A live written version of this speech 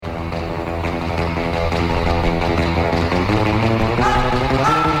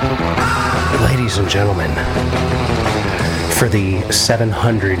ladies and gentlemen, for the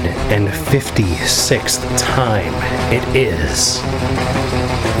 756th time, it is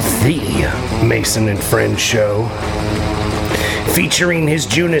the Mason and Friends Show, featuring his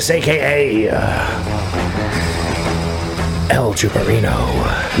Junus, aka El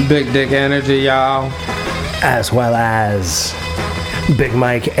Jubarino. Big dick energy, y'all. As well as Big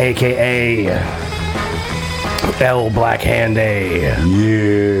Mike, aka El Black Handy.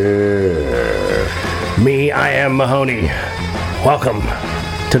 Yeah. Me, I am Mahoney. Welcome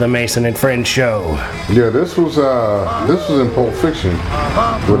to the Mason and Friends Show. Yeah, this was in Pulp Fiction,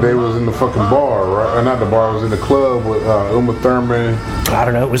 where they was in the fucking bar, right? Or not the bar, it was in the club with Uma Thurman. I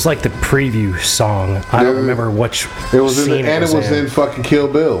don't know. It was like the preview song. I don't remember which it was scene in, and it was in fucking Kill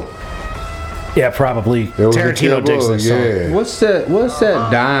Bill. Yeah, probably. It was Tarantino digs this song. What's that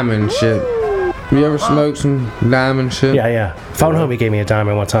diamond shit? You ever smoked some diamond shit? Yeah. Phone Homie gave me a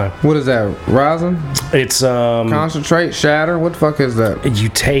diamond one time. What is that? Rosin? It's Concentrate, shatter? What the fuck is that? You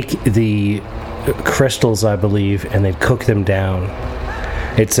take the crystals, I believe, and then cook them down.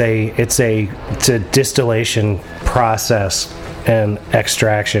 It's a distillation process and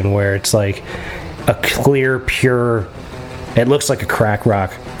extraction where it's like a clear, pure. It looks like a crack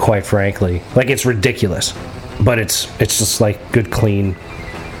rock, quite frankly. Like, it's ridiculous, but it's just like good, clean.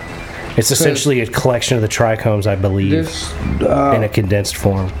 It's essentially a collection of the trichomes, I believe, in a condensed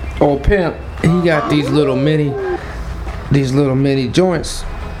form. Old pimp, he got these little mini joints,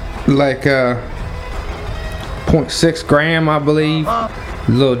 like 0.6 gram, I believe,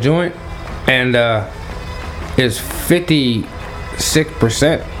 little joint, and it's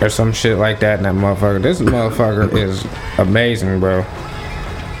 56% or some shit like that in that motherfucker. This motherfucker is amazing, bro.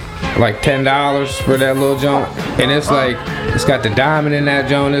 Like $10 for that little joint, and it's got the diamond in that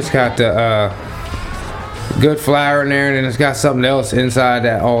joint. It's got the good flour in there, and then it's got something else inside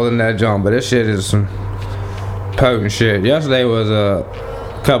that, all in that joint. But this shit is some potent shit. Yesterday was a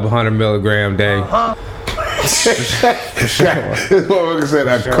couple 100 milligram day. This motherfucker said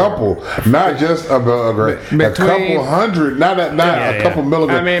a couple, not just a milligram. A couple hundred, not a couple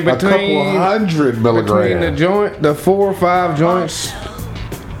milligrams. I mean, a couple 100 milligrams. Between the joint, the 4 or 5 joints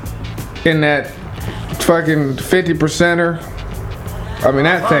in that fucking 50%er. I mean,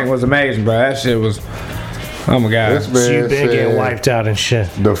 that thing was amazing, bro. That shit was, oh my god. This man You been getting wiped out and shit.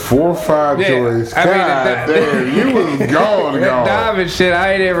 The 4 or 5 joints. God damn, you was gone. That diamond shit,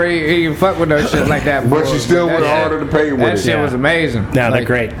 I ain't ever even fuck with no shit like that before. But you still went harder to pay with it. That shit was amazing. No, they're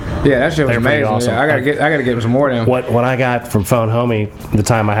great. Yeah, that shit was amazing. Awesome. Yeah, I gotta get him some more of them. What I got from Phone Homie, the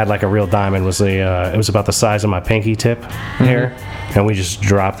time I had like a real diamond, was it was about the size of my pinky tip here, and we just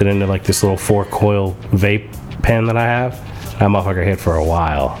dropped it into like this little 4-coil vape pen that I have. That motherfucker hit for a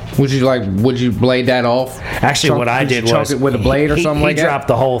while. Would you blade that off? Actually, what I did was chunk it with a blade or something like that. He dropped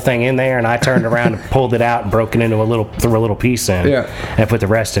the whole thing in there, and I turned around and pulled it out and broke it into threw a little piece in, and put the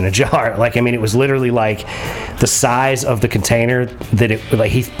rest in a jar. Like, I mean, it was literally like the size of the container that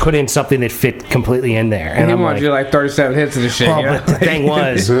he put in something that fit completely in there. And he wanted you like 37 hits of the shit. Well, but the thing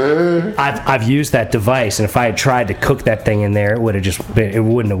was, I've used that device, and if I had tried to cook that thing in there, it would have it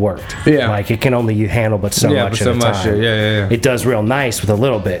wouldn't have worked. Yeah, like it can only handle but so much at a time. Shit. Yeah. It does real nice with a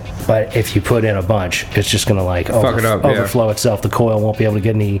little bit, but if you put in a bunch, it's just gonna like overflow itself. The coil won't be able to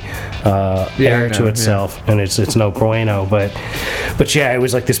get any air to itself, and it's no bueno. But yeah, it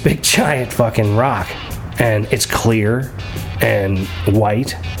was like this big giant fucking rock, and it's clear and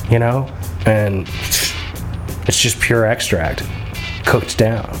white, you know, and it's just pure extract cooked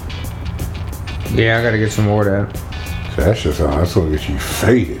down. Yeah, I gotta get some more of that. That's gonna get you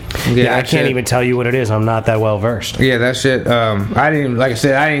faded. Yeah, I can't even tell you what it is. I'm not that well versed. Yeah, that shit. I didn't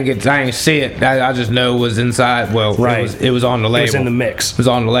see it. I just know it was inside. Well, right. It was on the label. It was in the mix. It was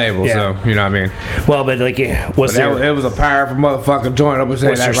on the label. Yeah. So you know what I mean. Well, but like, it was a powerful motherfucking joint. I was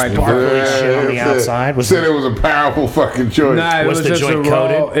saying that right there. Shit on the outside. It was a powerful fucking joint. Nah, it was the just joint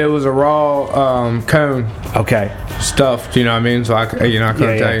coated? It was a raw cone. Okay. Stuffed. You know what I mean. So I couldn't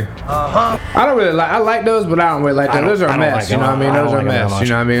tell you. I don't really like. I like those, but I don't really like them. Those are a mess. You know what I mean. Those are a mess. You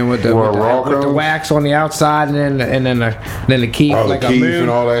know what I mean. With the wax on the outside, and then the key, like a moon, and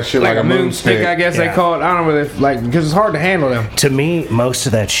all that shit, like a moonstick, I guess they call it. I don't really like, because it's hard to handle them. To me, most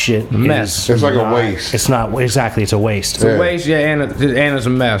of that shit mess. It's like a waste. It's not exactly. It's a waste. It's a waste, and it's a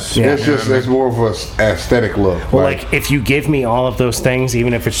mess. Yeah. It's more of an aesthetic look. Well, like if you give me all of those things,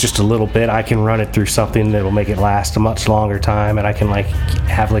 even if it's just a little bit, I can run it through something that will make it last a much longer time, and I can like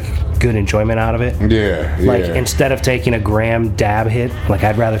have like good enjoyment out of it. Yeah. Like instead of taking a gram dab hit, like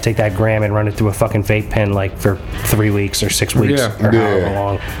I'd rather take that gram and run it through a fucking vape pen like for 3 weeks or 6 weeks or however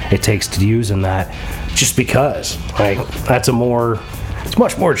long it takes to use in that. Just because, like, that's a more It's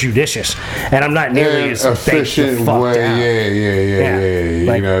much more judicious, and I'm not nearly as efficient way.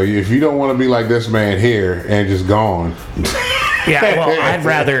 Yeah. Like, you know, if you don't want to be like this man here and just gone. Yeah, well, I'd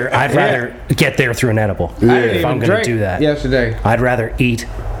rather get there through an edible. If I'm going to do that. Yesterday, I'd rather eat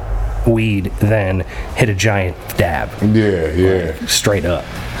weed than hit a giant dab. Yeah. Like, straight up.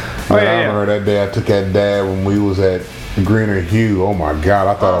 I remember that day I took that dab when we was at Greener Hue. Oh my God,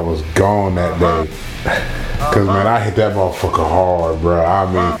 I thought I was gone that day. Cause man, I hit that motherfucker hard, bro. I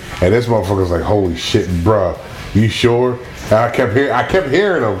mean, and this motherfucker's like, holy shit, bro. You sure? And I kept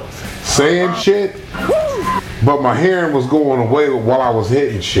hearing him saying shit, but my hearing was going away while I was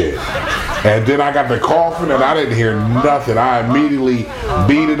hitting shit. And then I got the coughing and I didn't hear nothing. I immediately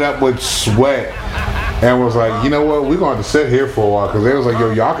beat it up with sweat. And was like, you know what? We're going to have to sit here for a while. Because they was like, yo,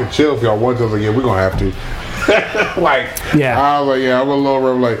 y'all can chill if y'all want to. I was like, yeah, we're going to have to. Like, yeah. I was like, yeah, I'm a little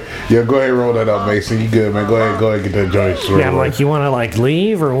rough. Like, yeah, go ahead, roll that up, Mason. You good, man. Go ahead, get that joint straight. Yeah, I'm like, you want to, like,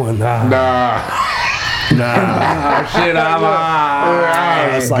 leave or what? Nah. Shit, I'm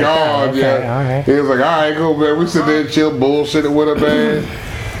I was like, God, okay, yeah. All right. He was like, all right, cool, man. We sit there and chill, bullshitting with him, man.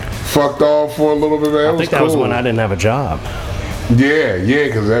 Fucked off for a little bit, man. I think that was when I didn't have a job. Yeah,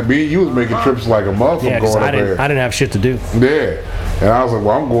 because that mean you was making trips like a motherfucker going up there. I didn't have shit to do. Yeah. And I was like,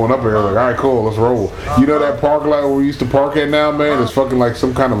 well, I'm going up there. Like, all right, cool, let's roll. You know that park lot where we used to park at now, man? It's fucking like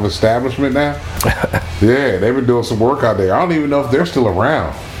some kind of establishment now. Yeah, they've been doing some work out there. I don't even know if they're still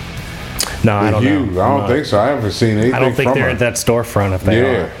around. No, I don't know. I don't think so. I haven't seen anything. I don't think they're at that storefront if they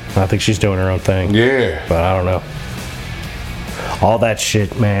are. I think she's doing her own thing. Yeah. But I don't know. All that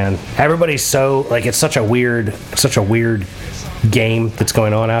shit, man. Everybody's so, like, it's such a weird game that's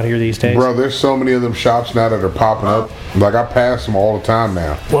going on out here these days. Bro, there's so many of them shops now that are popping up. Like, I pass them all the time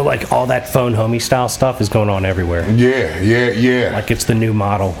now. Well, like, all that phone homie style stuff is going on everywhere. Yeah. Like, it's the new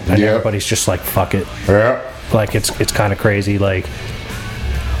model, and everybody's just like, fuck it. Yeah. Like, it's kind of crazy. Like,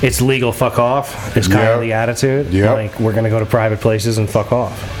 it's legal, fuck off. It's kind of the attitude. Yep. Like, we're going to go to private places and fuck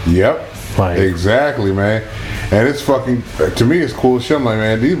off. Yep. Like, exactly, man. And it's fucking, to me, it's cool as shit. I'm like,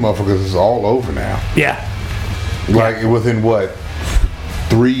 man, these motherfuckers is all over now. Yeah. Like, within what?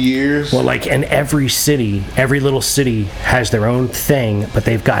 3 years? Well, like, in every little city has their own thing, but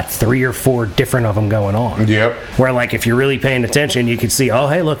they've got 3 or 4 different of them going on. Yep. Where, like, if you're really paying attention, you can see, oh,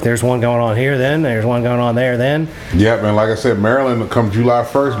 hey, look, there's one going on here then, there's one going on there then. Yep, and like I said, Maryland, come July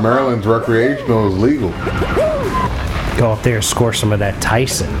 1st, Maryland's recreational is legal. Go up there and score some of that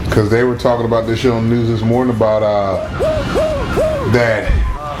Tyson. Because they were talking about this shit on the news this morning about that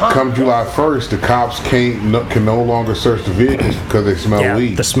come July 1st, the cops can no longer search the vehicles because they smell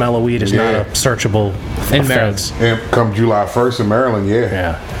weed. The smell of weed is not a searchable offense. And come July 1st in Maryland,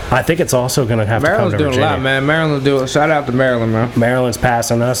 Yeah. I think it's also going to have to come to Virginia. Maryland's doing a lot, man. Maryland's doing. Shout out to Maryland, man. Maryland's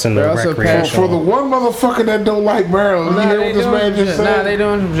passing us in the recreational. For the one motherfucker that don't like Maryland, you hear what this man just said? Nah, they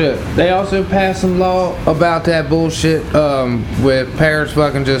doing some shit. They also passed some law about that bullshit with parents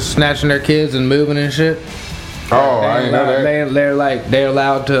fucking just snatching their kids and moving and shit. Oh, I didn't know that. They're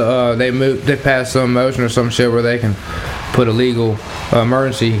allowed to. They pass some motion or some shit where they can put a legal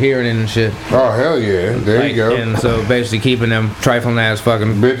emergency hearing and shit. Oh hell yeah! There you go. And so basically keeping them trifling ass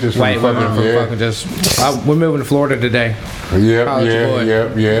fucking bitches white women from fucking just. We're moving to Florida today.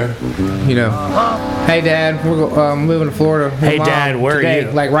 Yep. You know, hey Dad, we're moving to Florida. Hey Dad, where are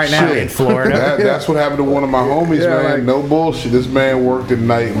you? Like right now in Florida. That's what happened to one of my homies, man. Like, no bullshit. This man worked at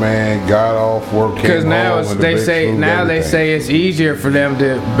night, man. Got off work. Because now they say it's easier for them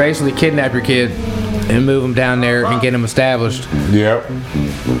to basically kidnap your kid and move them down there and get them established. Yep.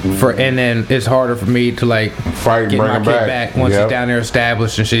 And then it's harder for me to like fight and get bring my him kid back once he's down there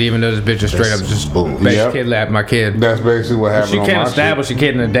established and shit. Even though this bitch is straight up just kidnap my kid. That's basically what happened. She can't establish a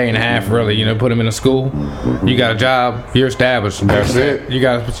kid in a day and a half, really. You know, put him in a school. You got a job. You're established. That's it. You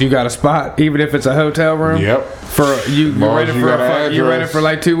got a spot, even if it's a hotel room. Yep. You're renting for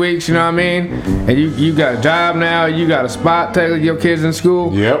like 2 weeks. You know what I mean? And you got a job now. You got a spot. Taking your kids in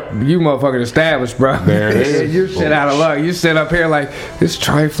school. Yep. You motherfucking established, bro. There it is. You're shit out of luck. You sit up here like this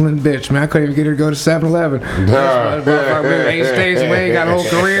trifling bitch, man. I couldn't even get her to go to 7-Eleven. We're 8 states away. Got a whole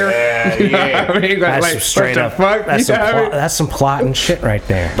career. You know what I mean? That's like, straight up. That's some plotting shit right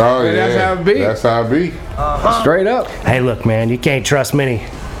there. Oh yeah. That's how it be. That's how it be. Straight up. Hey, look, man. You can't trust many,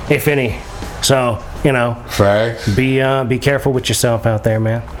 if any. So, you know, facts. Be careful with yourself out there,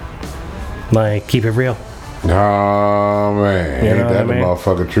 man. Like, keep it real. Oh man, You know ain't what that I mean? the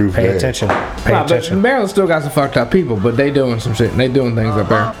motherfucking truth? Pay there? attention. Pay Nah, but attention. Maryland still got some fucked up people, but they doing some shit. They doing things up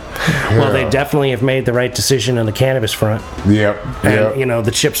there. Well, they definitely have made the right decision on the cannabis front. Yep. And, Yep. you know, the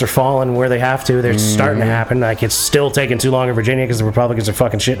chips are falling where they have to. They're starting to happen. Like, it's still taking too long in Virginia because the Republicans are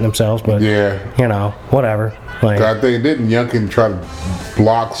fucking shitting themselves. But, Yeah. you know, whatever. Like, I think didn't Youngkin try to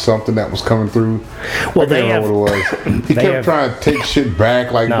block something that was coming through? Well, I can't they remember what it was. He they kept have- trying to take shit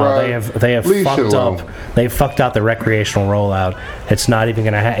back. Like, no, bro, they have leave shit fucked alone. up. They fucked out the recreational rollout. It's not even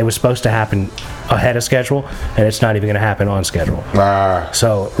going to it was supposed to happen ahead of schedule, and it's not even going to happen on schedule.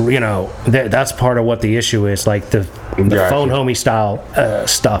 So, you know, that's part of what the issue is. Like, the Gotcha. phone homie style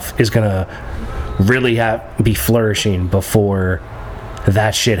stuff is going to really be flourishing before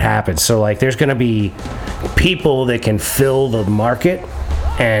that shit happens. So, like, there's going to be people that can fill the market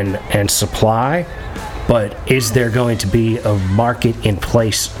and supply, but is there going to be a market in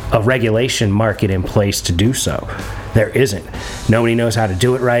place, a regulation market in place to do so? There isn't. Nobody knows how to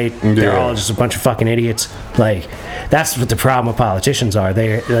do it right. They're Yeah. all just a bunch of fucking idiots. Like, that's what the problem with politicians are.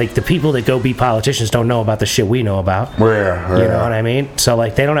 They're like, the people that go be politicians don't know about the shit we know about. Where? You know what I mean? So,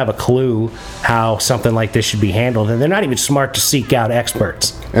 like, they don't have a clue how something like this should be handled, and they're not even smart to seek out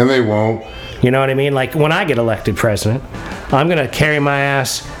experts. And they won't. You know what I mean? Like, when I get elected president, I'm gonna carry my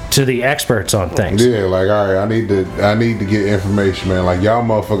ass to the experts on things. Yeah, like, all right, I need to get information, man. Like, y'all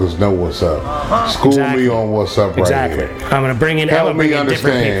motherfuckers know what's up. School Exactly. me on what's up Exactly. right here. I'm gonna bring in Help me different people.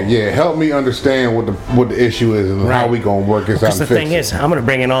 understand. Yeah, help me understand what the issue is and how Right. we gonna work this out Because and the fix thing it. is, I'm gonna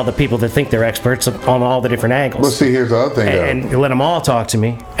bring in all the people that think they're experts on all the different angles. But see, here's the other thing, though. and let them all talk to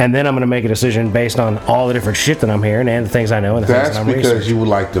me, and then I'm going to make a decision based on all the different shit that I'm hearing and the things I know and the That's things that I'm because researching. you would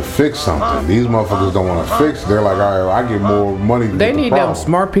like to fix something. These motherfuckers don't want to fix it. They're like, all right, I get more money to They get the need them problem.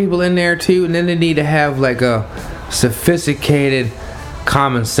 smart people in there too, and then they need to have like a sophisticated,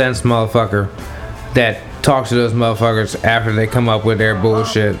 common sense motherfucker that talks to those motherfuckers after they come up with their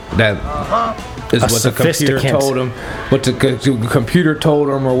bullshit. That is what the computer sophisticant. told them, what the computer told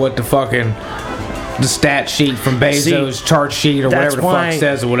them, or what the fucking the stat sheet from Bezos chart sheet or That's whatever the why- fuck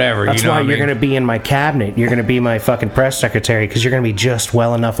says or whatever. That's you know why what I you're mean? going to be in my cabinet. You're going to be my fucking press secretary because you're going to be just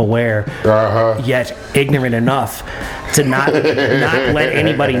well enough aware, yet ignorant enough to not let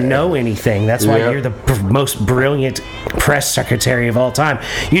anybody know anything. That's why Yep. you're the most brilliant press secretary of all time.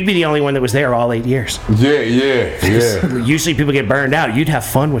 You'd be the only one that was there all 8 years. Yeah. Usually people get burned out. You'd have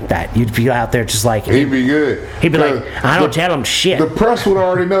fun with that. You'd be out there just like He'd be good. he'd be like, 'Cause I don't the- tell him shit. The press would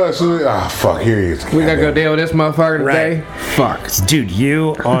already know as soon as, fuck, here he is. We gotta go deal with this motherfucker today. Right. Fuck. Dude,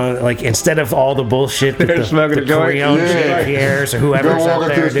 you on like instead of all the bullshit that the Smoking a joint. Korean Yeah. Pierre's or Go whoever's walk out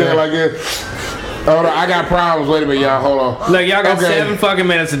into there the stand doing. like this. Hold on, I got problems. Wait a minute, y'all. Hold on. Look, y'all got Okay. 7 fucking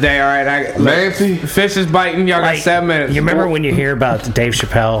minutes a day. All right, Nancy? fish is biting. Y'all got Like, 7 minutes. You remember when you hear about Dave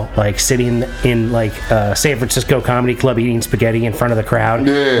Chappelle like sitting in like San Francisco Comedy Club eating spaghetti in front of the crowd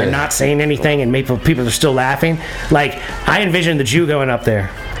Yeah. and not saying anything and people are still laughing? Like, I envision the Jew going up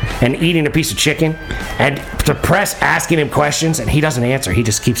there and eating a piece of chicken and the press asking him questions and he doesn't answer. He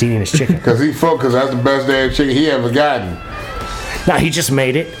just keeps eating his chicken. Because that's the best damn chicken he ever gotten. No, he just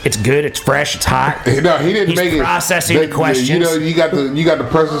made it. It's good. It's fresh. It's hot. No, he didn't He's make it. processing the questions. You know, you got the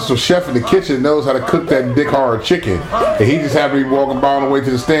presidential chef in the kitchen that knows how to cook that dick hard chicken, and he just happened to be walking by on the way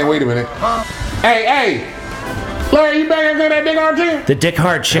to the stand. Wait a minute. Hey, Larry, you back there that dick hard chicken? The Dick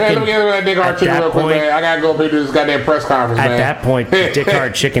Hard Hey, chicken. let me get that dick hard at chicken that real quick, point- man. I gotta go up here to this goddamn press conference, At man. that point, the Dick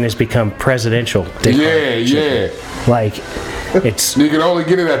Hard chicken has become presidential Dick Hard chicken. Like, it's You can only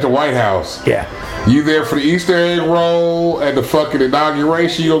get it at the White House. yeah. You there for the Easter egg roll at the fucking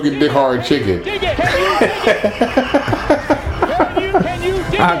inauguration? You gonna get dick hard chicken.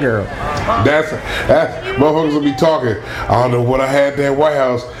 Ah, girl. That's motherfuckers will be talking. I don't know what I had at that White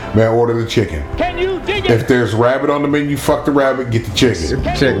House. Man, order the chicken. If there's rabbit on the menu, fuck the rabbit, get the chicken.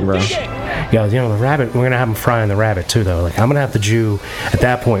 Chicken, bro. Yo, you know the rabbit. We're gonna have him frying the rabbit too, though. Like I'm gonna have the Jew at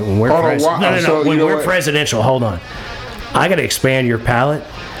that point when we're Hold on, why- no. so When you know we're what? presidential, hold on. I gotta expand your palate,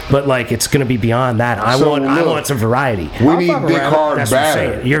 but like it's gonna be beyond that. I So, want look, some variety. We need fuck dick around. hard That's what I'm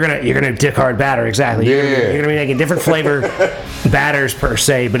batter. saying. You're gonna dick hard batter exactly. You're Yeah. gonna be making different flavor batters per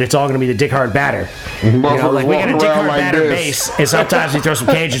se, but it's all gonna be the dick hard batter. You know, Motherfuckers like we got a walking dick around hard like batter this. base, and sometimes we throw some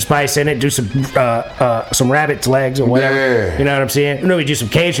Cajun spice in it, do some rabbit's legs or whatever. Yeah. You know what I'm saying? No, we do some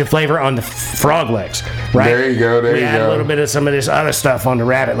Cajun flavor on the frog legs. Right? There you go, there we you add go. a little bit of some of this other stuff on the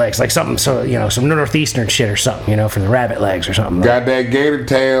rabbit legs, like something some northeastern shit or something, for the rabbit legs or something. Got that gator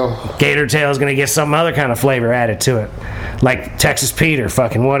tail tail. Gator tail is gonna get some other kind of flavor added to it, like Texas Pete or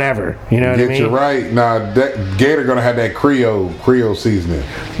fucking whatever. You know what I Get mean? you right. Now, that Gator gonna have that Creole seasoning.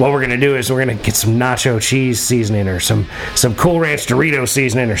 What we're gonna do is we're gonna get some nacho cheese seasoning or some Cool Ranch Dorito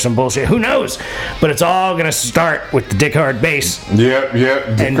seasoning or some bullshit. Who knows? But it's all gonna start with the Dick Hard base. Yep.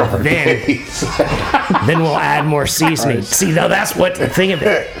 And Hard then- base. Then we'll add more seasoning. See, though, that's what the thing of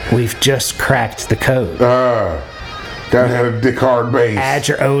it. We've just cracked the code. Gotta have a Dick Hard base. Add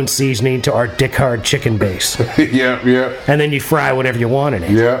your own seasoning to our Dick Hard chicken base, Yep. and then you fry whatever you want in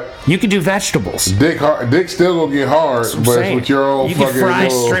it. Yep. You can do vegetables. Dick still gonna get hard, I'm but saying. it's with your own you fucking can fry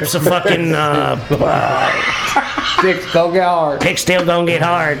little- strips of fucking Dick's go get hard. Dick still gonna get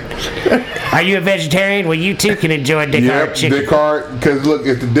hard. Are you a vegetarian? Well, you too can enjoy Dick Hard Yep, chicken. Dick Hard, because look,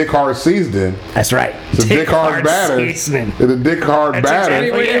 it's the Dick Hard seasoning. That's right. The Dick Hard batter. seasoning. It's the Dick Hard That's batter. exactly-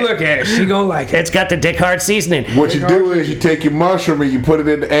 Any way you look at it, she gonna like it. It's got the Dick Hard seasoning. What you do is you take your mushroom and you put it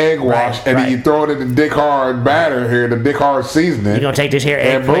in the egg wash, and right. then you throw it in the Dick Hard batter here, the Dick Hard seasoning. We're gonna take this here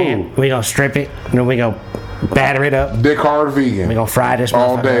And eggplant. We're gonna strip it, and then we're gonna batter it up. Dick Hard vegan. We're gonna fry this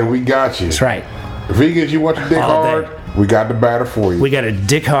all motherfucker day. up. We got you. That's right. Vegans, you want the Dick All Hard? day. We got the batter for you. We got a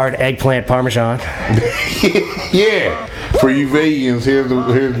Dick Hard eggplant parmesan. Yeah. For you vegans, here's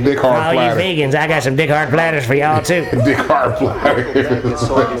the Dick Hard All platter. you vegans, I got some Dick Hard platters for y'all too. Dick Hard platter. Gets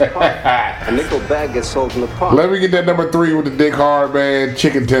sold in the park. A nickel bag gets sold in the park. Let me get that number 3 with the Dick Hard, man.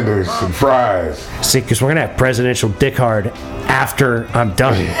 Chicken tenders and fries. See, because we're gonna have presidential Dick Hard after I'm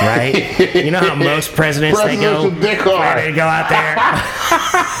done, right? You know how most presidents they go, Presidential Dick Hard. they go out there.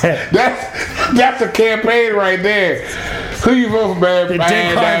 That's a campaign right there. Who you vote for, man? The Dick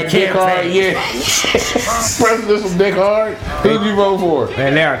Man, Hard Dick Hard, campaign. yeah. Presidential Dick Hard. Who'd you vote for?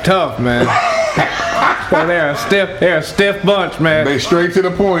 Man, they are tough, man. So they're a stiff bunch, man. They straight to the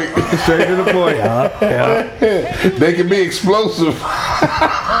point. Straight to the point. They can be explosive.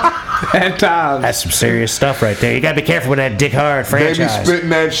 At times. That's some serious stuff right there. You gotta be careful with that Dick Hard They be franchise. spitting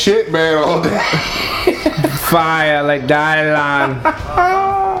that shit, man, all day. Fire like Dylan.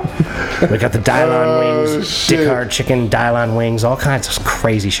 We got the Dylon wings, Dick shit. Hard chicken, Dylon wings, all kinds of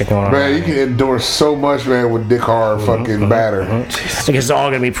crazy shit going on. Man, you can endorse so much, man, with Dick Hard fucking batter. Because it's all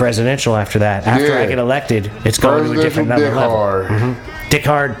going to be presidential after that. After Yeah. I get elected, it's going to a Presidential different another Dick level. Hard Dick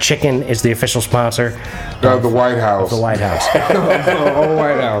Hard Chicken is the official sponsor of the White House. of the White House. Oh,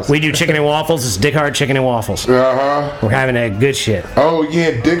 White House. We do chicken and waffles. It's Dick Hard Chicken and Waffles. Uh-huh. We're having a good shit. Oh,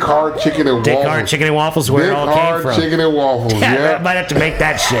 yeah, Dick Hard chicken and Dick waffles. Hard Chicken and Waffles is where Dick it all Hard came from. chicken and waffles, Yeah, I yeah. might have to make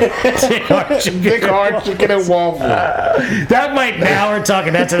that shit. Dick Hard Chicken. Dick Hard chicken and waffles. That might, now we're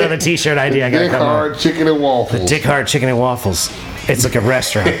talking. That's another t-shirt idea I got to Dick come on. Hard chicken and waffles. Dick Hard Chicken and Waffles. It's like a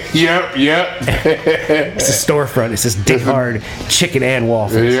restaurant. Yep. It's a storefront. It says Dick Hard Chicken and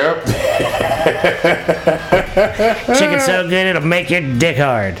Waffles. Yep. Chicken's so good it'll make your dick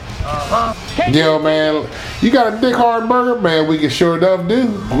hard. Yo, man, you got a Dick Hard burger? Man, we can sure enough do.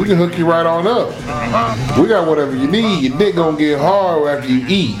 We can hook you right on up. We got whatever you need. Your dick gonna get hard after you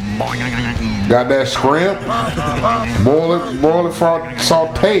eat. Got that shrimp? Boil it,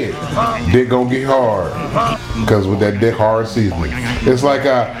 saute it. Dick gonna get hard. Because with that Dick Hard seasoning. It's like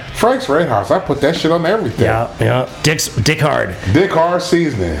Frank's Red House. I put that shit on everything. Yeah. Dick Hard. Dick Hard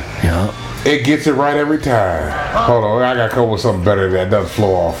seasoning. Yeah. It gets it right every time. Hold on, I gotta come with something better that doesn't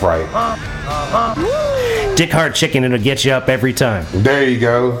flow off right. Dick Hard Chicken, it'll get you up every time. There you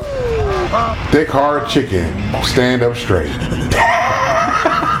go. Dick Hard chicken. Stand up straight.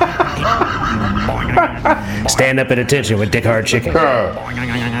 Stand up at attention with Dick Hard Chicken.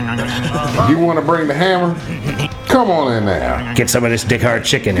 You want to bring the hammer? Come on in now. Get some of this Dick Hard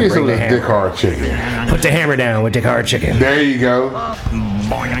Chicken and Get some bring of the this Dick hammer. Hard chicken. Put the hammer down with Dick Hard Chicken. There you go.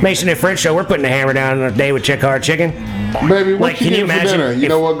 Mason and French Show, we're putting the hammer down today with Dick Hard Chicken. Baby, what Like, you can you getting for imagine dinner? You if-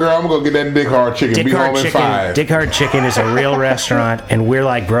 know what, girl? I'm going to get that Dick Hard chicken. Dick Be Hard home in Chicken. 5. Dick Hard Chicken is a real restaurant, and we're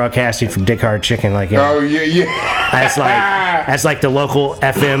like broadcasting from Dick Hard Chicken. Like, you know, Oh, yeah. that's like the local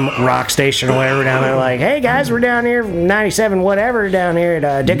FM rock station or whatever down there. Like, hey guys, we're down here, 97 whatever, down here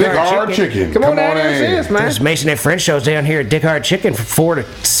at Dick, Dick Hard chicken. Come on down in. and see us, man. There's Mason and French shows down here at Dick Hard Chicken from 4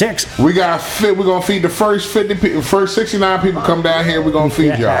 to 6. We're gonna feed the first 50 people, first 69 people come down here. We're gonna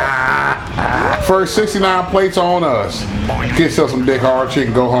feed y'all. First 69 plates on us. Get yourself some Dick Hard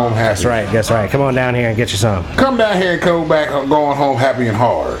chicken. Go home happy. That's right. Come on down here and get you some. Come down here and come back going home happy and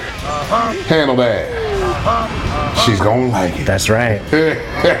hard. Handle that. She's gonna like it. That's right.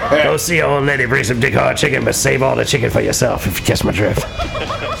 Go see old lady, bring some Dick Hard Chicken, but save all the chicken for yourself, if you catch my drift.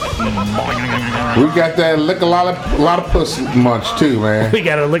 We got that lick a lot of puss munch too, man. We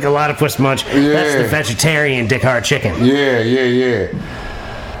gotta lick a lot of puss munch. That's the Yeah. vegetarian Dick Hard Chicken. Yeah.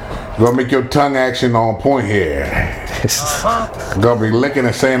 Gonna make your tongue action on point here. Gonna be licking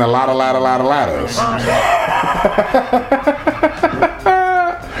and saying a lot of letters.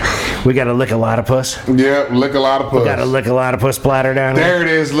 We got to lick a lot of puss. Yep, lick a lot of puss. Got to lick a lot of puss platter down here. There it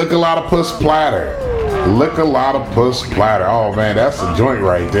is, lick a lot of puss platter. Lick a lot of puss platter. Oh man, that's the joint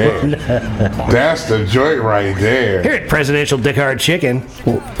right there. That's the joint right there. Here at Presidential Dick Hard Chicken,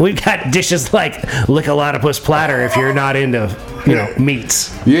 we've got dishes like lick a lot of puss platter if you're not into,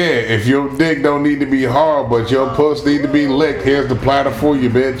 meats. Yeah, if your dick don't need to be hard, but your puss need to be licked, here's the platter for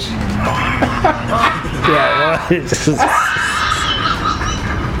you, bitch. Yeah, well, it's just-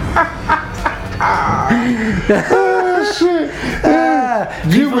 Oh, shit.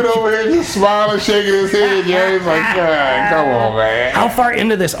 You've over here just smiling, shaking his head, yeah. He's like, God, come on, man. how far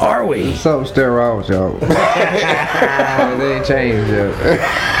into this are we? Something still wrong with y'all. They ain't changed yet.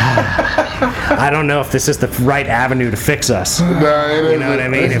 I don't know if this is the right avenue to fix us. Nah, it You know what I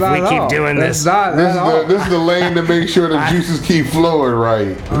mean? It's If not we at keep all. doing That's this, not This at all. is this is the lane to make sure the juices keep flowing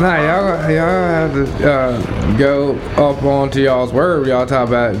right. Nah, y'all have to go up onto y'all's word. Y'all talk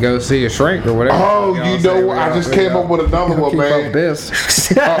about go see a shrink or whatever. Oh, Y'all you say, know what? I just came up with another one, keep man. up this.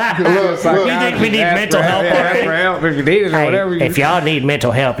 Look, You think we need mental help already? For help if you need it or whatever. Hey, if y'all need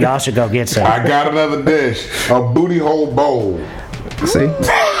mental help, y'all should go get some. I got another dish, a booty hole bowl. See?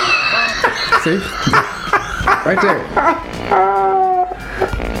 Right there.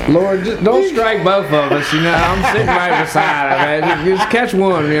 Lord, just don't strike both of us, I'm sitting right beside him, man. Just catch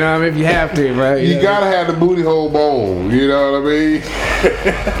one, if you have to, right? You gotta have the booty hole bowl, you know what I mean?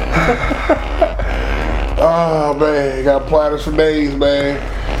 Oh man, you got platters for days, man.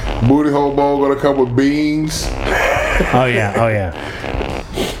 Booty hole bowl gonna come with beans. Oh yeah.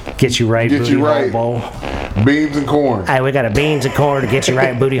 Get you right, Get booty you hole right. bowl. Beans and corn. Hey, we got a beans and corn to get you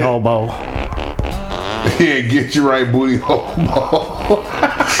right, booty hole bowl. Yeah, get you right, booty hole bowl.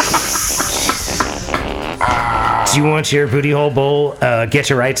 Do you want your booty hole bowl get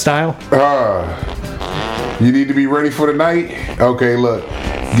you right style? You need to be ready for the night? Okay, look.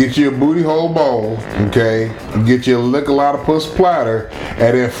 Get you a booty hole bowl, okay? Get you a lick a lot of puss platter,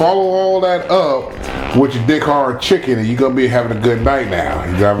 and then follow all that up with your dick hard chicken, and you're gonna be having a good night now.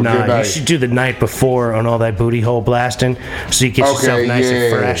 You have a good Nah, you night. should do the night before on all that booty hole blasting, so you get yourself Okay, nice yeah.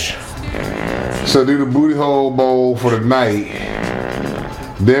 and fresh. So do the booty hole bowl for the night.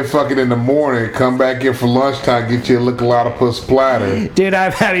 Then fucking in the morning, come back in for lunchtime, get you a lick a lot of puss platter. Dude,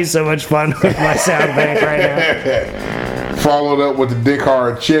 I'm having so much fun with my sound bank right now. Followed up with the dick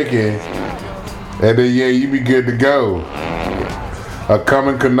hard chicken, and then yeah, you be good to go. A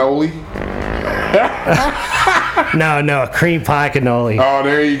coming cannoli. No, a cream pie cannoli. Oh,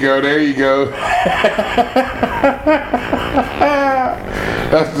 there you go.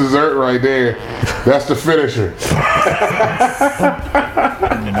 That's dessert right there. That's the finisher.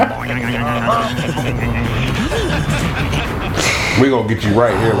 We gonna get you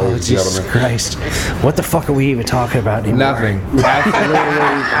right here, ladies and Jesus gentlemen. Christ. What the fuck are we even talking about anymore? Nothing.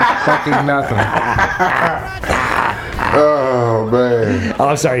 Absolutely fucking nothing. Oh man. Oh,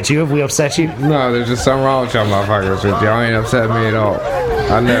 I'm sorry, Have we upset you? No, there's just something wrong with y'all motherfuckers. Y'all ain't upset me at all.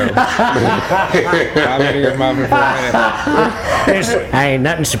 I know. I've been here mopping for a minute. Ain't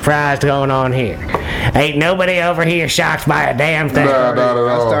nothing surprised going on here. Ain't nobody over here shocked by a damn thing. Nah, not at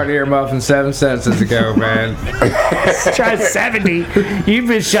I all. started earmuffing 7 sentences ago, man. Try 70. You've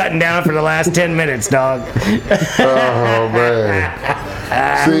been shutting down for the last 10 minutes, dog. Oh man.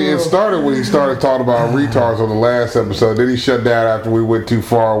 See, it started when he started talking about retards on the last episode. Then he shut down after we went too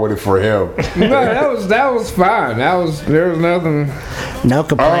far with it for him. No, that was fine. There was nothing. No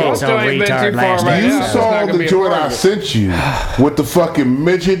complaints Still on ain't been retard too far last right You now. episode. It's not saw gonna be the a joint part I of it. sent you with the fucking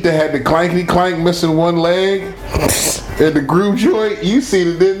midget that had the clankety clank missing one leg and the groove joint. You seen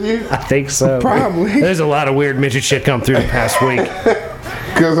it, didn't you? I think so. Probably. There's a lot of weird midget shit come through the past week.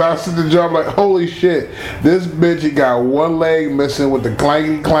 Because I seen the job like, holy shit, this midget got one leg missing with the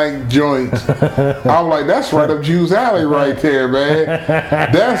clankety clank joint. I'm like, that's right up Jew's alley right there, man.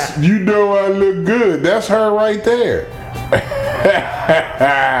 That's, you know I look good. That's her right there.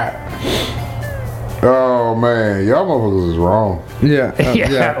 Oh man, y'all motherfuckers is wrong. Yeah.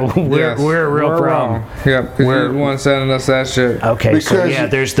 Yeah, we're a real problem. wrong. Yep, because you're the one sending us that shit. Okay, so Because yeah, you-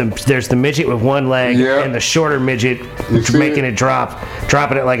 there's the midget with one leg Yeah. and the shorter midget see making it? it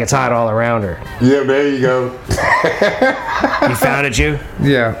dropping it like it's hot all around her. Yeah, there you go. You found it, you?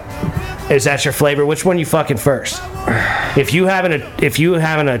 Yeah. Is that your flavor? Which one you fucking first? If you having a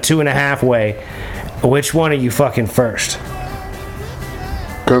 2.5 way, which one are you fucking first?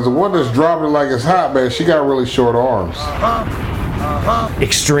 Because the one that's dropping it like it's hot, man, she got really short arms.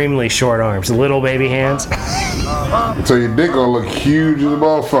 extremely short arms, little baby hands. So your dick gonna look huge as a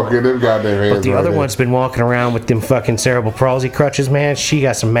motherfucker. Them goddamn hands. But the right other there. one's been walking around with them fucking cerebral palsy crutches, man. She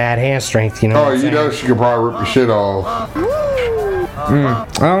got some mad hand strength, you know. Oh, what I'm you saying? know she could probably rip your shit off.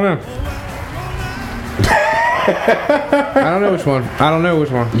 I don't know. I don't know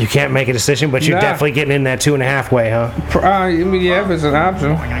which one. You can't make a decision, but you're Nah. definitely getting in that 2.5 way, huh? I mean, yeah, if it's an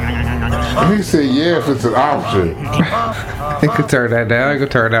option, He said, yeah, if it's an option. it could turn that down. It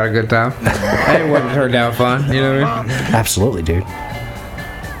could turn out a good time. It wouldn't turn down fun. You know what I mean? Absolutely, dude.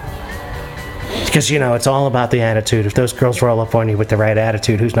 Because, you know, it's all about the attitude. If those girls roll up on you with the right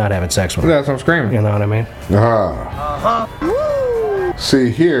attitude, who's not having sex with them? That's what I'm screaming. You know what I mean?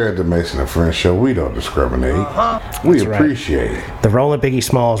 See, here at the Mason and Friends Show, we don't discriminate. We That's right. appreciate The Rolling Biggie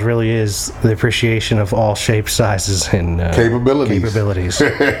Smalls really is the appreciation of all shapes, sizes, and capabilities.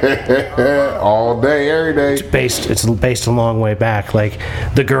 All day, every day. It's based a long way back. Like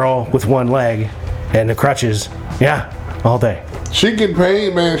the girl with one leg and the crutches. Yeah, all day. She getting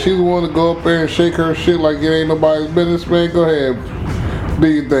paid, man. She's the one to go up there and shake her shit like it ain't nobody's business, man. Go ahead. Do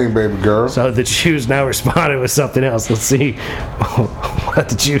your thing, baby girl. So the Jews now responded with something else. Let's see what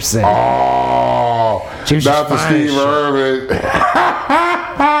the Jews say. Oh, She was just Dr. fine Steve as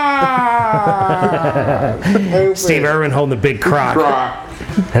Irvin. Steve Irwin holding the big croc, Croc.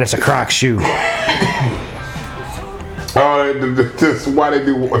 and it's a croc shoe. Oh, just why they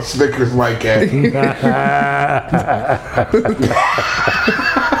do Snickers like that?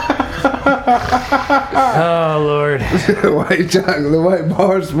 Oh Lord! The white chocolate, the white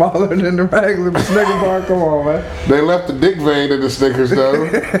bar is smaller than the regular Snicker bar. Come on, man. They left the dick vein in the Snickers, though.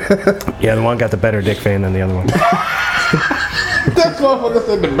 Yeah, the one got the better dick vein than the other one. This motherfucker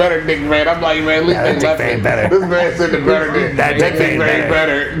said the better dick vein. I'm like, man, at least Yeah, they that left dick vein it. better. This man said the better dick. That dick vein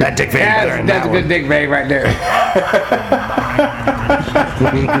better. That dick vein better than That's that a good one. dick vein right there.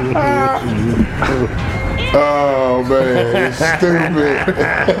 Oh man, it's stupid.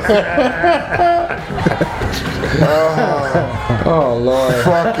 Oh Lord.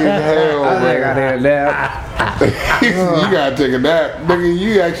 Fucking hell, I think I man. did that. You gotta take a nap, nigga.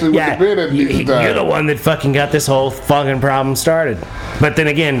 You actually Yeah, went to bed at these you're the times. one that fucking got this whole fucking problem started. But then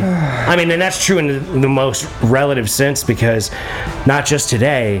again, I mean, and that's true in the most relative sense because not just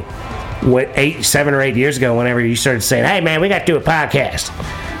today, what 7 or 8 years ago, whenever you started saying, "Hey man, we got to do a podcast,"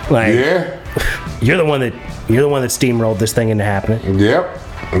 like Yeah. you're the one that steamrolled this thing into happening. Yep.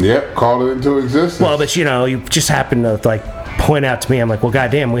 Called it into existence. Well, but you know, you just happened to like point out to me. I'm like, well,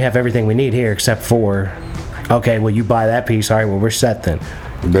 goddamn, we have everything we need here except for, okay, well, you buy that piece. All right, well, we're set then.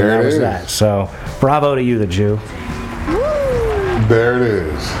 there And that it was is. that. So, bravo to you, the Jew. There it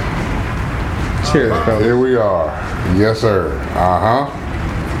is. Cheers, fellas. Here we are. Yes, sir.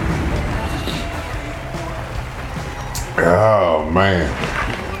 Oh man.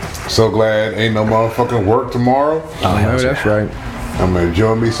 So glad ain't no motherfucking work tomorrow. Oh, no, that's right. I'm gonna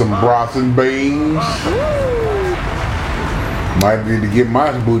enjoy me some brats and beans. Might need to get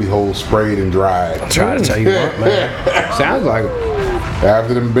my booty hole sprayed and dried. Try to tell you what, man. Sounds like it.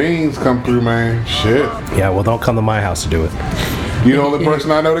 After them beans come through, man. Shit. Yeah, well, don't come to my house to do it. You the only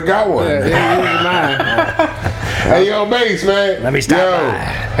person I know that got one. Yeah, here's mine. Hey, yo, Bass, man. Let me stop Yo. by.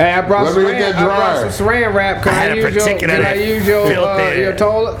 Hey, I brought Let some me get that I brought dryer. some saran wrap. Can I had I a use particular your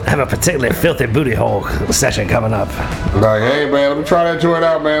toilet? I have a particularly filthy booty hole session coming up. Like, hey, man, let me try that joint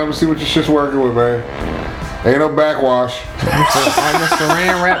out, man. Let me see what your shit's working with, man. Ain't no backwash. I'm gonna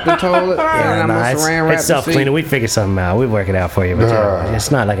saran wrap the toilet, and I'm gonna Nice. saran wrap It's the self-cleaning. seat. We figure something out. We work it out for you, but you know,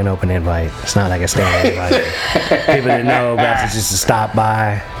 it's not like an open invite. It's not like a standing invite. People that know about it just to stop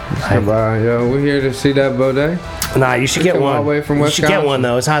by. Like, Yo, we're here to see that Baudet. nah, you should get come all one. the way from You should get Wisconsin. one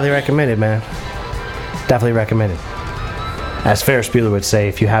though. It's highly recommended, man. Definitely recommended. As Ferris Bueller would say,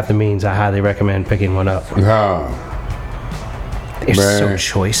 if you have the means, I highly recommend picking one up. There's so Man. much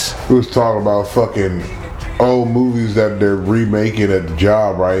choice. We was talking about fucking old movies that they're remaking at the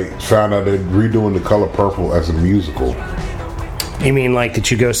job, right? Found out they're redoing The Color Purple as a musical. You mean like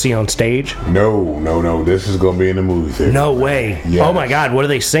that you go see on stage? No. This is gonna be in the movie theater. No way. Yes. Oh my God, what are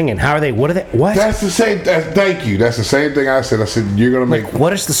they singing? How are they? What are they? What? That's the same. Thank you. That's the same thing I said. I said you're gonna make.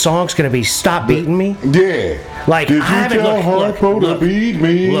 What is the song's gonna be? Stop beating me? Yeah. Like, did you I haven't tell looked- Harpo look, to beat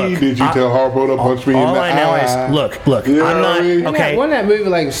me? look, Did you tell Harpo to punch me in All the I know eye? is, look, You know I'm what not, I mean? okay, Wasn't that movie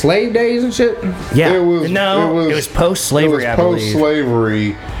like Slave Days and shit? yeah, It was post-slavery, I believe.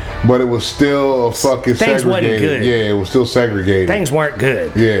 post-slavery, but it was still a fucking Things wasn't segregated. good. Yeah, it was still segregated. Things weren't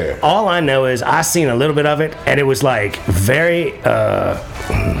good. Yeah. All I know is I seen a little bit of it, and it was like very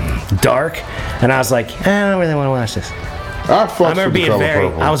dark, and I was like, I don't really want to watch this. I fucked remember with the being color very.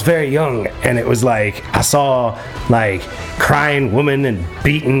 purple. I was very young, and it was like I saw like crying women and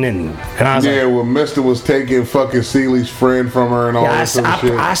beaten, and I was Yeah, like, when Mister was taking fucking Ceely's friend from her and all yeah, this other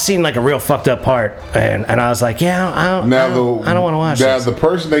shit. I seen like a real fucked up part, and I was like, yeah, I don't want to watch Now this. the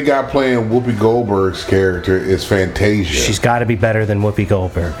person they got playing Whoopi Goldberg's character is Fantasia. She's got to be better than Whoopi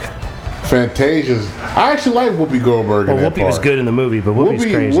Goldberg. Fantasia's. I actually like Whoopi Goldberg. Well, in that Whoopi was part. good in the movie, but Whoopi's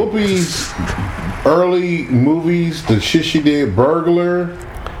crazy. Whoopi's early movies, the shit she did, Burglar.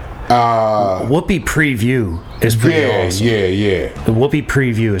 Whoopi preview is pretty awesome. Yeah. The Whoopi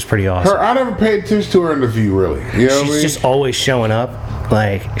preview is pretty awesome. Her, I never paid attention to her in the View, really. You know what I She's mean? just always showing up.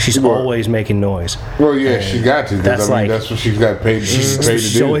 Like she's Well, always making noise. Well, yeah, she got to. That's I mean, like- that's what she's got paid. She's paid to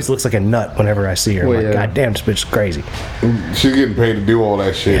She do. always looks like a nut whenever I see her. Well, I'm like, yeah. God damn, this bitch is crazy. She's getting paid to do all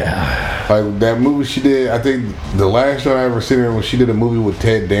that shit. Like that movie she did. I think the last time I ever seen her when she did a movie with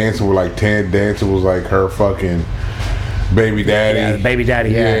Ted Danson, where like Ted Danson was like her fucking baby daddy. Yeah, the baby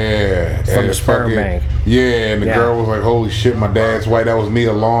daddy, yeah. From And the sperm fucking- bank. Yeah, and the Yeah. girl was like, "Holy shit, my dad's white." That was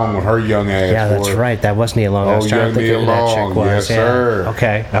Nia Long with her young ass. Yeah, that's boy. right. That was Nia Long. I was Oh, trying young to think Nia of who that Long. chick was. Yes, yeah. sir.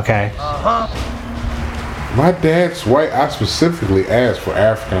 Okay. My dad's white. I specifically asked for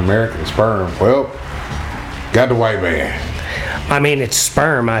African American sperm. Well, got the white man. I mean, it's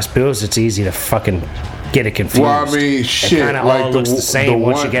sperm. I suppose it's easy to fucking get it confused. Well, I mean, shit. It kind of like all looks the same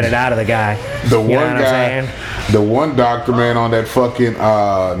once you get it out of the guy. The You know one what I'm guy, saying? the one doctor man on that fucking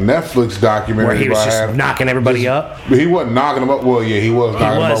Netflix documentary Where he was about just having- knocking everybody up. He wasn't knocking them up. Well, yeah, he was knocking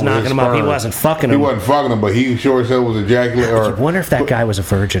them up. with knocking his them up. He sperm. wasn't fucking He them. wasn't fucking them, but he sure as hell was ejaculating. I wonder if that guy was a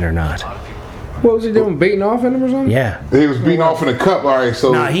virgin or not. What was he doing? Beating off in him or something? Yeah. He was beating off in a cup. All right,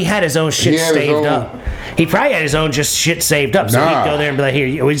 so No, he had his own shit He had his saved own- up. He probably had his own just shit saved up. So Nah. he'd go there and be like,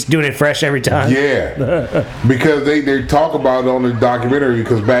 here, we're just doing it fresh every time. Yeah, because they talk about it on the documentary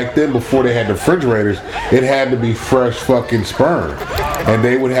because back then, before they had refrigerators, it had to be fresh fucking sperm. And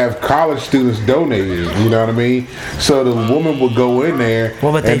they would have college students donating, you know what I mean? So the woman would go in there.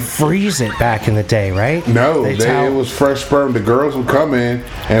 Well, but they and- freeze it back in the day, right? No, tell- it was fresh sperm. The girls would come in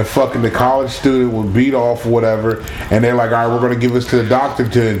and fucking the college student would beat off or whatever, and they're like, all right, we're going to give this to the doctor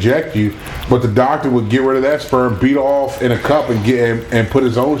to inject you. But the doctor would get rid of that sperm, beat off in a cup, and put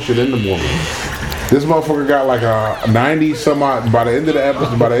his own shit in the woman. This motherfucker got like a 90 some odd. By the end of the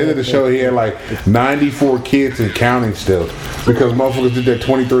episode, by the end of the show, he had like 94 kids and counting still, because motherfuckers did their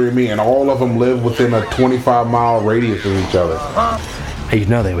 23andMe, and all of them live within a 25-mile radius of each other. You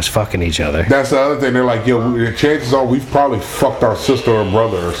know they was fucking each other. That's the other thing. They're like, yo, the chances are we've probably fucked our sister or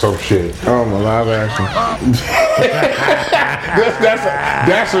brother or some shit. Oh, my live action.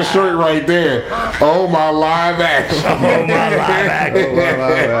 That's a shirt right there. Oh, my live action. Oh, my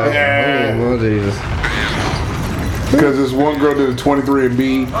live action. Oh, Jesus. Because this one girl did a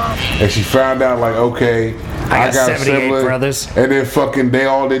 23andMe, and she found out, like, okay, I got a 78 sibling. brothers. And then fucking they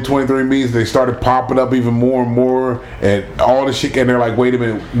all did 23andMes. They started popping up even more and more, and all the shit. And they're like, wait a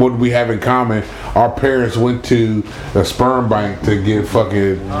minute, what do we have in common? Our parents went to a sperm bank to get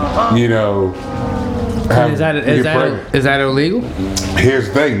fucking, you know. Is that illegal? Here's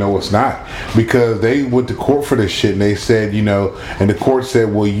the thing, no, it's not, because they went to court for this shit, and they said, you know, and the court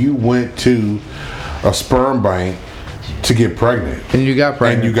said, well, you went to a sperm bank to get pregnant, And you got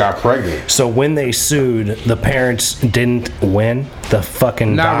pregnant. So when they sued, the parents didn't win. The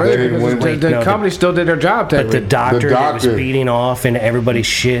fucking Not doctor. really, didn't because win. the No, company still did their job. But the doctor, that was doctor. beating off into everybody's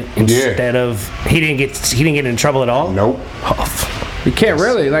shit instead of he didn't get in trouble at all. Nope. You can't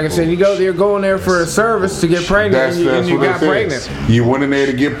really. Like I said, you're going there for a service to get pregnant, and you what got it pregnant. says. You went in there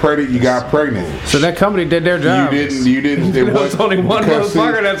to get pregnant, you got pregnant. So that company did their job. You didn't. It There's only one because, see,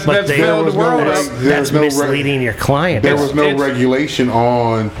 motherfucker that's But they- filled the world no- up. That's There's no misleading your client. There was no It's- regulation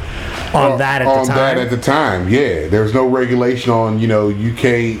on that at the time. that at the time. Yeah, there's no regulation on, you know, you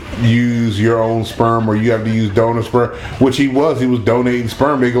can't use your own sperm or you have to use donor sperm, which he was donating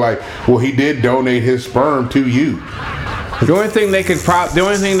sperm. They like, well, he did donate his sperm to you. The only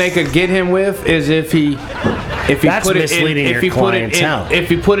thing they could get him with is if he That's put it misleading in, your if he put it in, clientele. if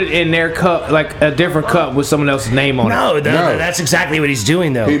he put it in their cup, like a different cup with someone else's name on it. No, No. that's exactly what he's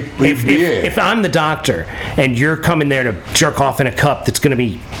doing, though. If I'm the doctor and you're coming there to jerk off in a cup that's going to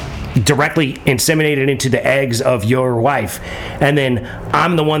be directly inseminated into the eggs of your wife, and then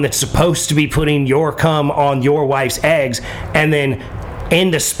I'm the one that's supposed to be putting your cum on your wife's eggs, and then in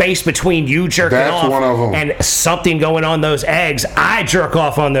the space between you jerking That's off one of 'em. and something going on those eggs, I jerk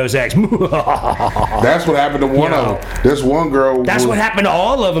off on those eggs. That's what happened to one of them. This one girl. That's what happened to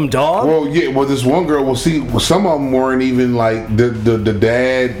all of them, dog. Well, yeah. Well, this one girl. Well, see, some of them weren't even like the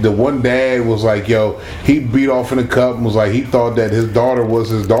dad. The one dad was like, yo, he beat off in a cup and was like, he thought that his daughter was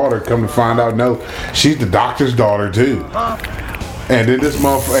his daughter. Come to find out, no, she's the doctor's daughter too. And then this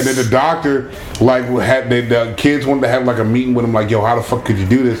motherfucker, and then the doctor, like, the kids wanted to have like a meeting with him, like, yo, how the fuck could you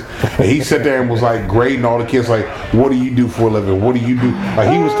do this? And he sat there and was like grading all the kids, like, what do you do for a living? What do you do? Like,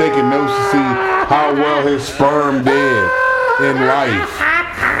 he was taking notes to see how well his sperm did in life.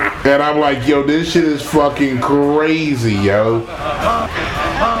 And I'm like, yo, this shit is fucking crazy, yo.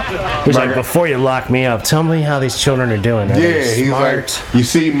 He's like, before you lock me up, tell me how these children are doing. Are they Yeah, he's smart? like, you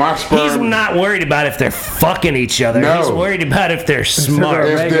see, my sperm. He's not worried about if they're fucking each other. No. He's worried about if they're smart.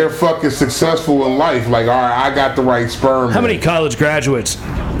 if they're fucking successful in life, like, all right, I got the right sperm. How many college graduates?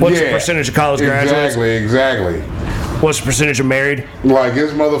 What's the percentage of college graduates? Exactly. What's the percentage of married? Like,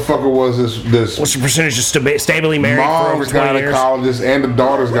 this motherfucker was this What's the percentage of stably married for over mom's 20 years? gynecologist and the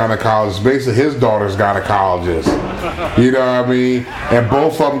daughter's gynecologist. Basically, his daughter's gynecologist. You know what I mean? And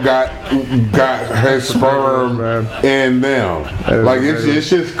both of them got his sperm in them. Like, it's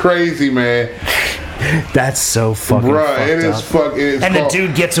just crazy, man. That's so fucking Bruh, fucked it is up. fucking. And the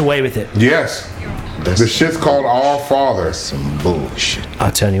dude gets away with it. Yes. The shit's called All Father. Some bullshit.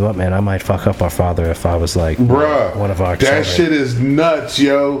 I'll tell you what, man. I might fuck up our father if I was like Bruh, one of our that children. shit is nuts,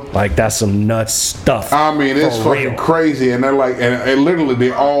 yo. Like, that's some nuts stuff. I mean, it's For fucking real. crazy. And they're like, and literally,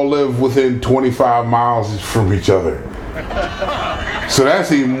 they all live within 25 miles from each other. So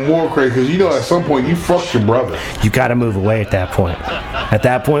that's even more crazy because, you know, at some point you fucked your brother. You got to move away at that point. At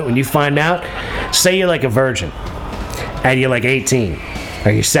that point, when you find out, say you're like a virgin and you're like 18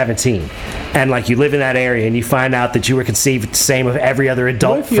 or you're 17 and like you live in that area and you find out that you were conceived the same of every other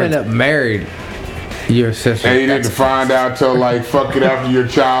adult. What if you end up married your sister? And you didn't find out till like fucking after your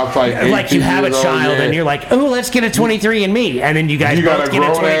child's like 18 like you have a years old, child yeah. and you're like, oh, let's get a 23andMe, and then you guys You got both a get a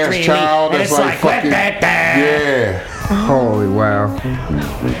grown ass 23andMe, child and that's it's like like, fucking, yeah. Holy wow.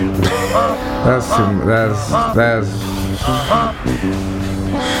 That's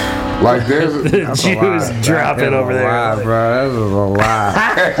Like there's The Jews dropping over there. lie, bro. This is a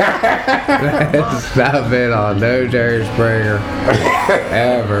lie. That's not been on no Jerry Springer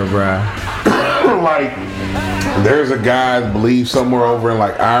ever, bro. like there's a guy I believe somewhere over in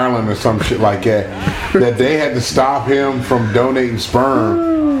like Ireland or some shit like that they had to stop him from donating sperm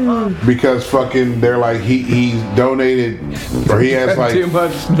because fucking they're like he's donated or he has like Too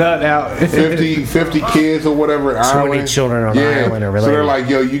much nut out. 50 kids or whatever in Ireland. 20 children on Ireland are So they're related. like,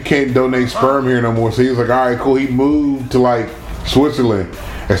 yo, you can't donate sperm here no more. So he was like, all right, cool. He moved to like Switzerland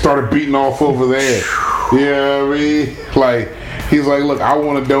and started beating off over there. You know what I mean? Like, he's like, look, I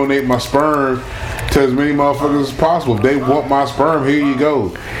want to donate my sperm to as many motherfuckers as possible. If they want my sperm, here you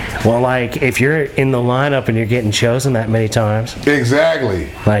go. Well, like, if you're in the lineup and you're getting chosen that many times, Exactly.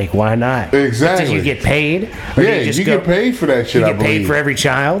 like, why not? Exactly. Do you get paid? Or do Yeah, you just you go, get paid for that shit, You I get paid believe. for every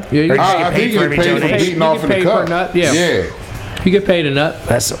child? Yeah, you or do you get- get I paid think for you every get paid for donation? beating off in the paid cup. per nut, yeah. Yeah. You get paid a nut.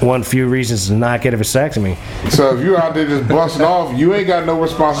 That's one few reasons to not get a vasectomy. So if you out there just busting off, you ain't got no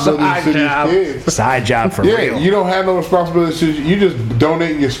responsibility to job. these kids. Side job for Yeah, real. you don't have no responsibility. You just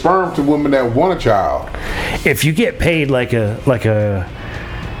donate your sperm to women that want a child. If you get paid like a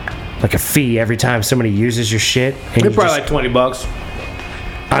fee every time somebody uses your shit, and It's you probably just, like $20.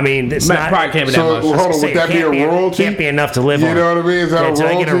 I mean, it's Man, not. probably can't be that So much. hold on, Say, would that it be a can't royalty? Can't be enough to live You on. know what I mean? Is that a Do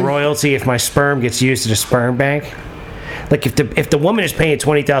I get a royalty? royalty if my sperm gets used at a sperm bank? Like if the woman is paying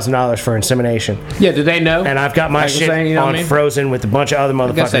 $20,000 for insemination, Yeah, do they know? and I've got my Like shit saying, you know what on I mean? frozen with a bunch of other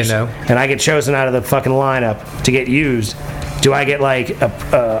guess they motherfuckers, know. and I get chosen out of the fucking lineup to get used, do I get like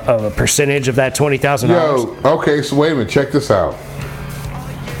a percentage of that $20,000? Yo, okay, so wait a minute, check this out.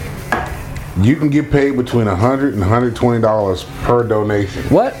 You can get paid between $100 and $120 per donation.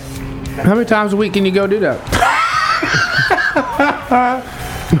 What? How many times a week can you go do that?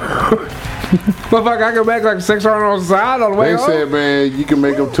 Motherfucker, I go back like 600 on the side on the way They home. said, man, you can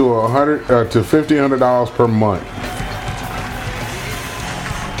make up to $1,500 per month.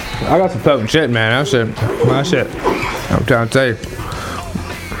 I got some potent shit, man. That shit. My shit. I'm trying to tell you.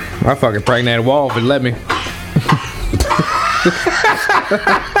 I fucking pregnant wall if it let me.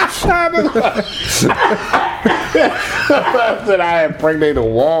 I said I impregnate a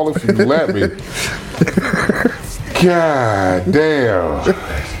wall if you let me. God damn.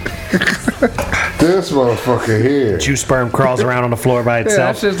 This motherfucker here. Your sperm crawls around on the floor by Yeah, that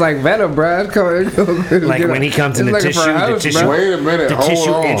itself. shit's like venom, bro. Like when he comes in the tissue, Wait a minute, the hold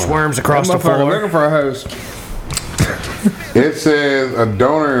tissue on. inchworms across the Motherfucker floor. looking for a host. It says a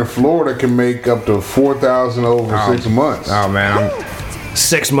donor in Florida can make up to $4,000 over 6 months. Oh man,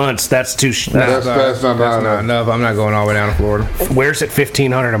 6 months. That's too. That's not enough. I'm not going all the way down to Florida. Where's it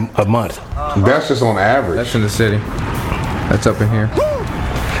 $1,500 a month? That's just on average. That's in the city. That's up in here.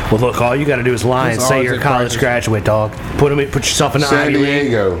 Well, look, all you got to do is lie and That's say all you're a it college prices. graduate, dog. Put yourself in the San Ivy League.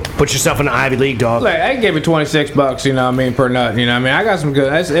 Diego. Put yourself in the Ivy League, dog. Look, I gave it $26. You know what I mean, per nut. You know what I mean, I got some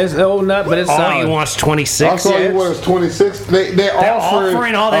good. It's old nut, but it's All solid. you want's 26. Also, you want is 26. They're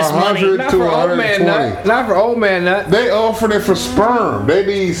offering all this money. 100 Not to for old man 120. nut. Not for old man nut. They offered it for sperm. They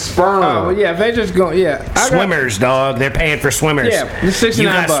need sperm. Oh well, yeah. If they just go, yeah. I got Swimmers, dog. They're paying for swimmers. Yeah, it's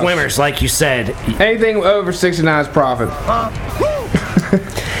 69 You got bucks. swimmers, like you said. anything over 69 is profit.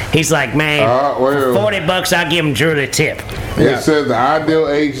 He's like, man, well. for $40, I'll give him Drew the tip. Yeah. It says the ideal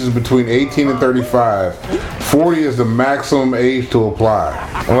age is between 18 and 35. 40 is the maximum age to apply.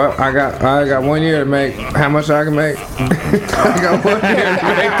 Well, I got 1 year to make how much I can make. I got 1 year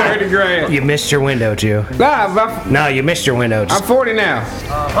to make 30 grand. You missed your window, Jew. Nah, No, you missed your window. I'm 40 now.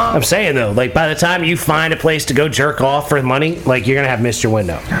 I'm saying though, like by the time you find a place to go jerk off for money, like you're gonna have missed your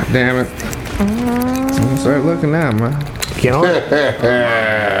window. Damn it. Start looking now, man. You know?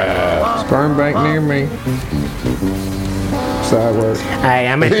 Sperm bank near me. Side work. Hey,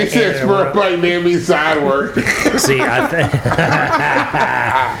 I'm at He the said end. sperm like near me side work. See, I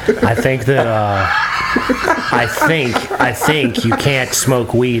think that I think you can't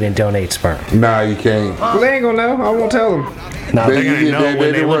smoke weed and donate sperm. Nah, you can't. Well, they ain't gonna know. I won't tell them. No, They- they're gonna they- know they-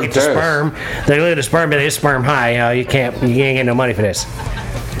 when they they look run at the tests. sperm. They look at the sperm, but it's sperm high. You know, you ain't getting no money for this.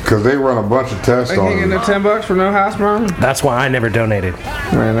 Because they run a bunch of tests They can't get on no them. $10 for no house sperm. That's why I never donated.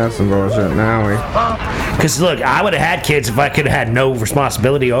 Man, that's some bullshit. Now we. Because look, I would have had kids if I could have had no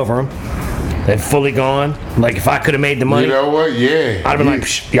responsibility over them. They'd fully gone. Like if I could have made the money, You know what? Yeah. I'd have been like,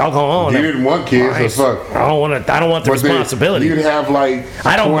 Psh, y'all go on. You didn't want kids, so fuck. I don't want the But then responsibility. You'd have like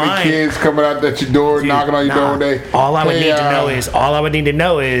I don't 20 mind. kids coming out at your door, Dude, knocking on your nah. door. They, all I would hey, need to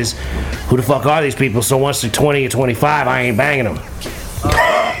know is who the fuck are these people? So once they're 20 or 25, I ain't banging them.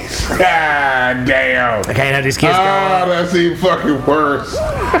 God damn. I can't have these kids Oh, growing up. that's even fucking worse.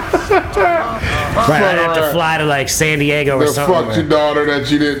 Right, I'd have to fly to like San Diego or The something. fucked your daughter that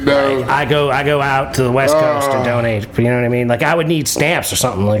you didn't know. I go out to the West Coast and donate. You know what I mean? Like I would need stamps or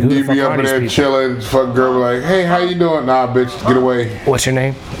something. Like who the You fuck be are up in these there people? chilling, fucking girl be like, hey, how you doing? Nah, bitch, get away. What's your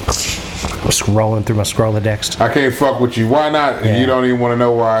name? I'm scrolling through my Scrolodex. I can't fuck with you. Why not? Yeah. You don't even want to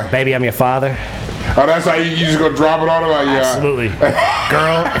know why. Baby, I'm your father. Oh, that's how you just gonna drop it on her? Like, yeah. Absolutely.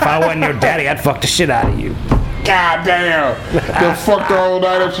 Girl, if I wasn't your daddy, I'd fuck the shit out of you. God damn. They fucked her all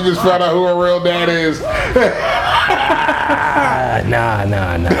night up. She just found out who her real dad is. Nah.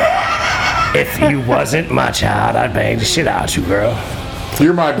 If you wasn't my child, I'd bang the shit out of you, girl.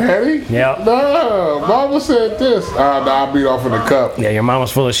 You're my daddy? Yep. No, mama said this. Nah, I beat off in the cup. Yeah, your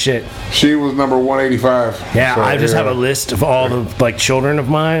mama's full of shit. She was number 185. Yeah, So, I just yeah. have a list of all the like children of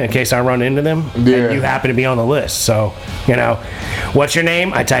mine in case I run into them. Yeah. And you happen to be on the list. So, you know, what's your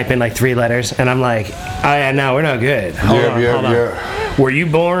name? I type in like 3 letters and I'm like, oh yeah, no, we're not good. Hold on. Yeah. Were you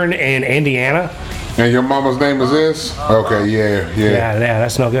born in Indiana? And your mama's name is this? Okay, yeah. Yeah,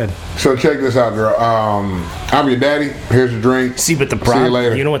 that's no good. So check this out, girl. I'm your daddy. Here's your drink. See, but the See you problem,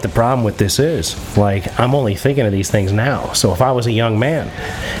 later. you know what the problem with this is? Like, I'm only thinking of these things now. So if I was a young man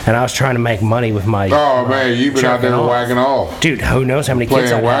and I was trying to make money with my Oh man, you've been out there jerking off. whacking off. Dude, who knows how many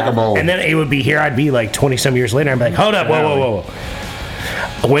kids Playing I'd have. whack-a-mole. And then it would be here, I'd be like 20-some years later, and I'd be like, hold up, whoa.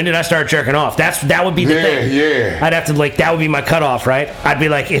 When did I start jerking off? That would be the thing. Yeah. I'd have to, like, that would be my cutoff, right? I'd be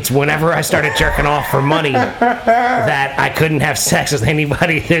like, it's whenever I started jerking off for money that I couldn't have sex with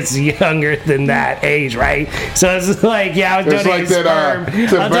anybody that's younger than that age, right? So it's like, yeah, I was It's donating like that, sperm.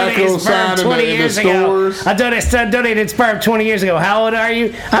 tobacco I donated sign sperm in 20 the years stores. ago. I donated sperm 20 years ago. How old are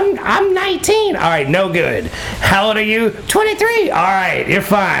you? I'm 19. All right, no good. How old are you? 23. All right, you're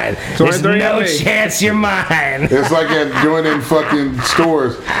fine. There's 23 no on me. chance you're mine. It's like at joining fucking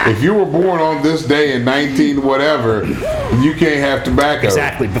stores. If you were born on this day in 19 whatever, you can't have tobacco.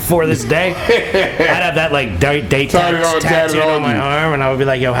 Exactly. Before this day, I'd have that like date Tatted on tattooed on my you. arm, and I would be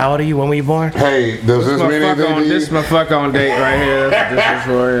like, "Yo, how old are you? When were you born?" Hey, does this mean anything to This you? is my fuck on date right here. This is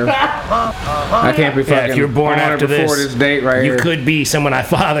for you. I can't be fucking. Yeah, if you were born on or after before this date right you here. could be someone I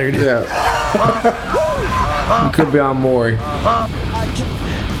fathered. Yeah. You could be on Maury.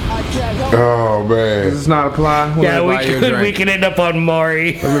 Oh man. Does this not apply? Let Yeah, me we buy you a could. drink. We could end up on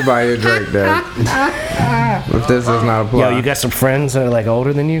Maury. Let me buy you a drink, Dad. If this does not apply. Yo, you got some friends that are like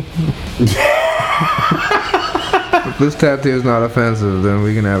older than you? If this tattoo is not offensive, then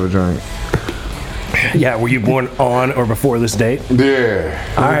we can have a drink. Yeah, were you born on or before this date?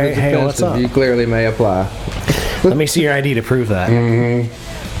 Yeah. All right, hey, what's up? You clearly may apply. Let me see your ID to prove that.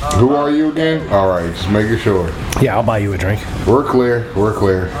 Who are you again? All right, just making sure. Yeah, I'll buy you a drink. We're clear. We're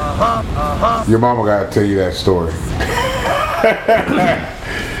clear. Your mama got to tell you that story.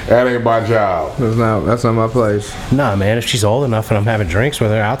 That ain't my job. That's not my place. Nah, man, if she's old enough and I'm having drinks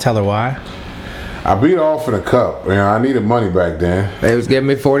with her, I'll tell her why. I beat off in a cup. I needed money back then. They was giving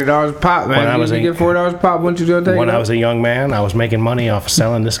me $40 a pop, man. When I was you get $40 a pop, wouldn't you do it? When I was a young man, I was making money off of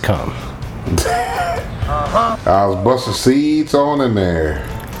selling this cum. I was busting seeds on in there.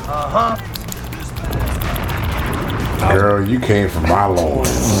 Girl, you came from my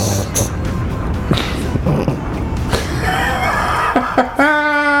loins.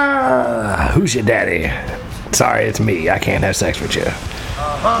 Who's your daddy? Sorry, it's me. I can't have sex with you.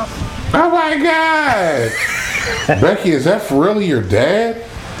 Oh my God! Becky, is that for really your dad?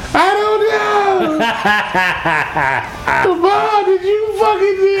 I don't know. Mom, did you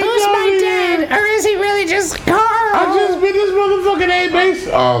fucking Who's my dad? Or is he really just Carl? I just been this motherfucking A-base.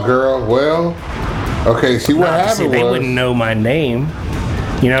 Oh, girl. Well, okay. See what happened See, they wouldn't know my name.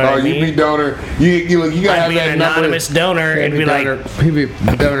 You know what I mean? You be donor. You gotta I'd have be that an anonymous donor and be like, he'd be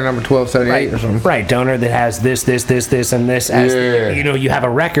donor number 1278 or something. right, donor that has this, and this. As you have a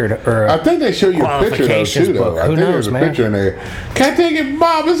record or I think they show you a picture though, qualifications too, though. book. I Who think knows, there's a man? picture in there. Can I take it,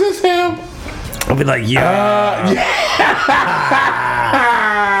 Bob? Is this him? I'll be like,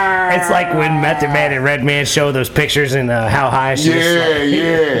 It's like when Method Man and Redman show those pictures in How High She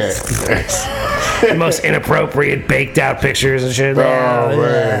the most inappropriate baked out pictures and shit. Oh,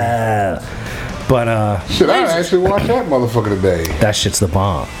 man. But Should I actually watch that motherfucker today? that shit's the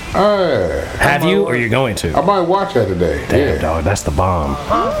bomb. Have you or you're going to? I might watch that today. Damn, dog, that's the bomb.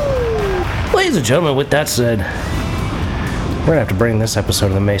 Ladies and gentlemen, with that said, we're gonna have to bring this episode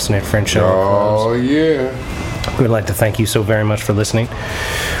of the Mason and Friend Show to a close. Oh yeah. We'd like to thank you so very much for listening.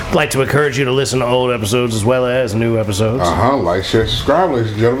 We'd like to encourage you to listen to old episodes as well as new episodes. Like, share, subscribe,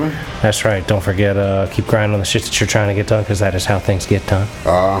 ladies and gentlemen. That's right. Don't forget, keep grinding on the shit that you're trying to get done, because that is how things get done.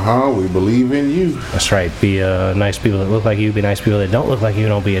 We believe in you. That's right. Be nice people that look like you. Be nice people that don't look like you.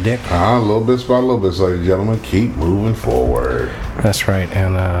 Don't be a dick. A little bit by little bit, ladies and gentlemen. Keep moving forward. That's right.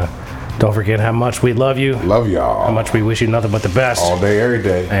 And don't forget how much we love you. Love y'all. How much we wish you nothing but the best. All day, every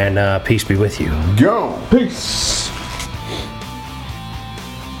day. And peace be with you. Go. Peace.